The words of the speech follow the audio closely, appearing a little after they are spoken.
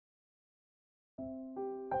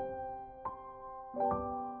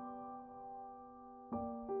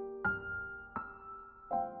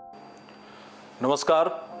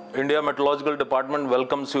Namaskar, India Meteorological Department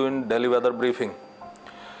welcomes you in Delhi weather briefing.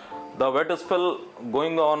 The wet spell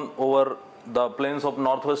going on over the plains of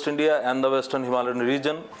northwest India and the western Himalayan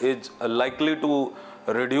region is likely to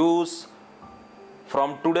reduce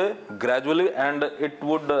from today gradually, and it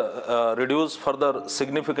would reduce further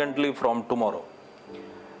significantly from tomorrow.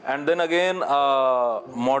 And then again,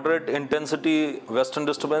 moderate intensity western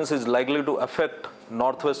disturbance is likely to affect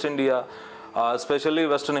northwest India, especially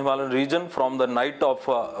western Himalayan region from the night of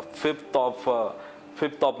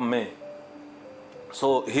 5th of May.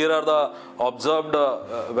 So here are the observed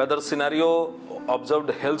weather scenario, observed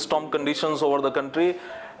hailstorm conditions over the country,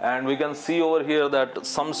 and we can see over here that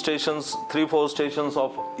some stations, 3-4 stations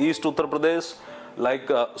of East Uttar Pradesh like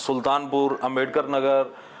Sultanpur, Ambedkar Nagar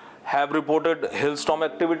have reported hailstorm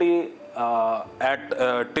activity at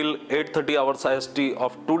till 8:30 hours IST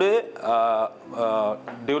of today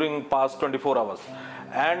during past 24 hours.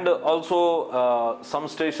 And also some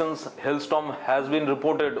stations hailstorm has been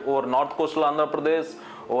reported over north coastal Andhra Pradesh,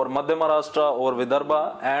 over Madhya Maharashtra, over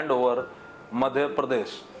Vidarbha and over Madhya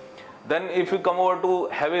Pradesh. Then if we come over to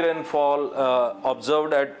heavy rainfall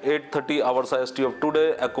observed at 8:30 hours IST of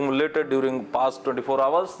today accumulated during past 24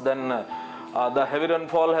 hours, then the heavy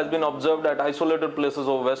rainfall has been observed at isolated places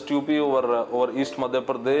of West UP, over East Madhya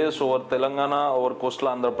Pradesh, over Telangana, over coastal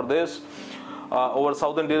Andhra Pradesh, over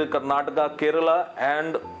south interior Karnataka, Kerala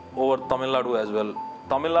and over Tamil Nadu as well.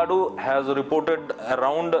 Tamil Nadu has reported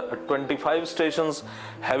around 25 stations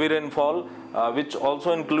heavy rainfall, which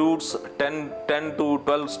also includes 10 to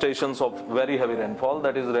 12 stations of very heavy rainfall,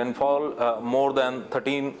 that is rainfall more than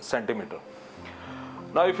 13 centimeter.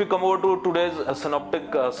 Now if we come over to today's synoptic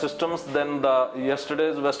systems, then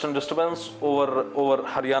yesterday's western disturbance over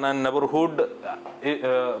Haryana and neighborhood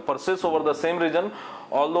persists over the same region,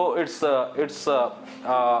 although its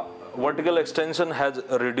vertical extension has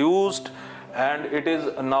reduced and it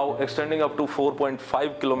is now extending up to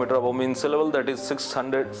 4.5 km above mean sea level, that is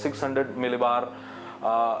 600 millibar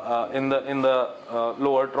in the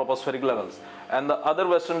lower tropospheric levels. And the other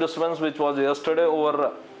western disturbance, which was yesterday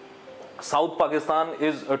over South Pakistan,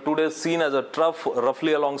 is today seen as a trough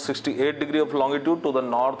roughly along 68 degree of longitude to the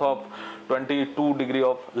north of 22 degree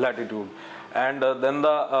of latitude. And then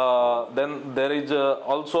there is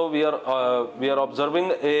also we are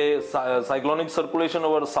observing a cyclonic circulation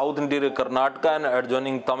over south interior Karnataka and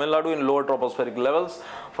adjoining Tamil Nadu in lower tropospheric levels,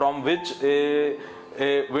 from which a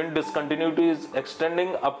wind discontinuity is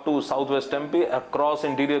extending up to southwest MP across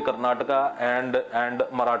interior Karnataka and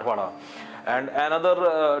Marathwada. And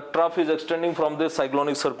another trough is extending from this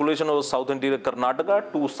cyclonic circulation over south interior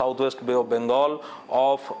Karnataka to southwest Bay of Bengal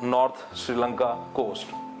of North Sri Lanka coast.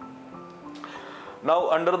 Now,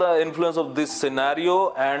 under the influence of this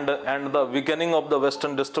scenario and the weakening of the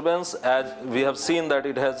western disturbance, as we have seen that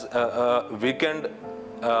it has weakened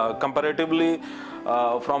comparatively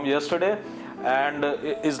from yesterday, and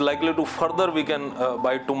is likely to further weaken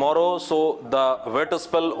by tomorrow. So the wet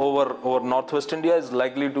spell over northwest India is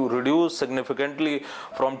likely to reduce significantly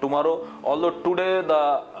from tomorrow, although today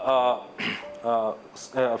the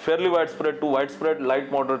fairly widespread to widespread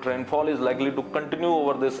light moderate rainfall is likely to continue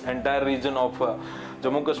over this entire region of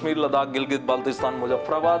Jammu Kashmir, Ladakh, Gilgit, Baltistan,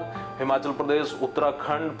 Muzaffarabad, Himachal Pradesh,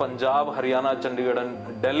 Uttarakhand, Punjab, Haryana, Chandigarh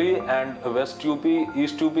and Delhi, and West UP,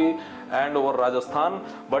 East UP and over Rajasthan.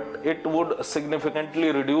 But it would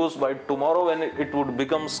significantly reduce by tomorrow when it would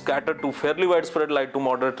become scattered to fairly widespread light to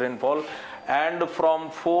moderate rainfall, and from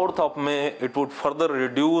 4th of May it would further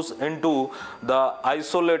reduce into the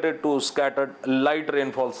isolated to scattered light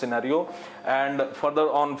rainfall scenario, and further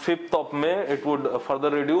on 5th of May it would further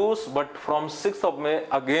reduce, but from 6th of May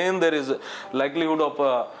again there is likelihood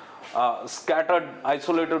of scattered,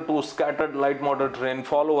 isolated to scattered light moderate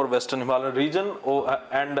rainfall over western Himalayan region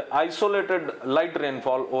and isolated light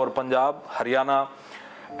rainfall over Punjab, Haryana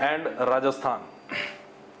and Rajasthan.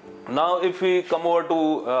 Now if we come over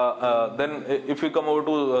to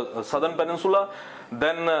southern peninsula,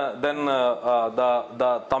 then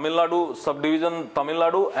the Tamil Nadu subdivision, Tamil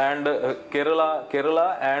Nadu and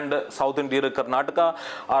Kerala and south interior Karnataka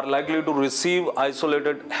are likely to receive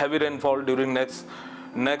isolated heavy rainfall during next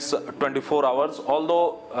 24 hours,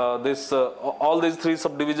 although all these three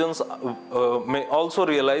subdivisions may also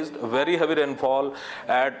realize very heavy rainfall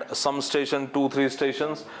at some station, 2-3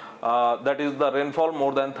 stations, that is the rainfall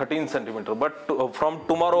more than 13 centimeter. But from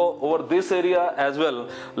tomorrow over this area as well,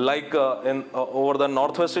 like over the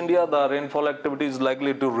northwest India, the rainfall activity is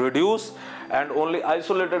likely to reduce, and only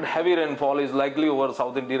isolated heavy rainfall is likely over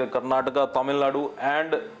south interior Karnataka, Tamil Nadu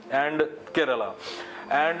and Kerala.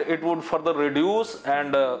 and it would further reduce,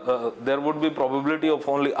 and there would be probability of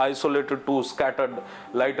only isolated to scattered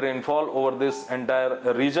light rainfall over this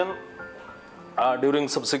entire region during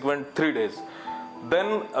subsequent 3 days. Then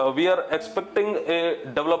we are expecting a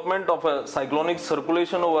development of a cyclonic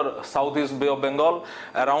circulation over Southeast Bay of Bengal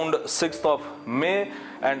around 6th of May,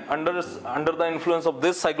 and under the influence of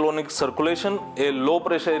this cyclonic circulation, a low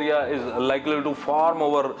pressure area is likely to form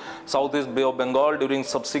over Southeast Bay of Bengal during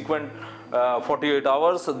subsequent 48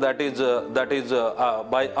 hours, that is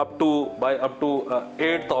by up to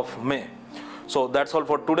 8th of May. So that's all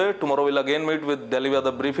for today. Tomorrow we'll again meet with Delhi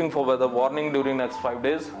weather briefing for weather warning during next 5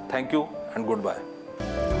 days. Thank you and goodbye.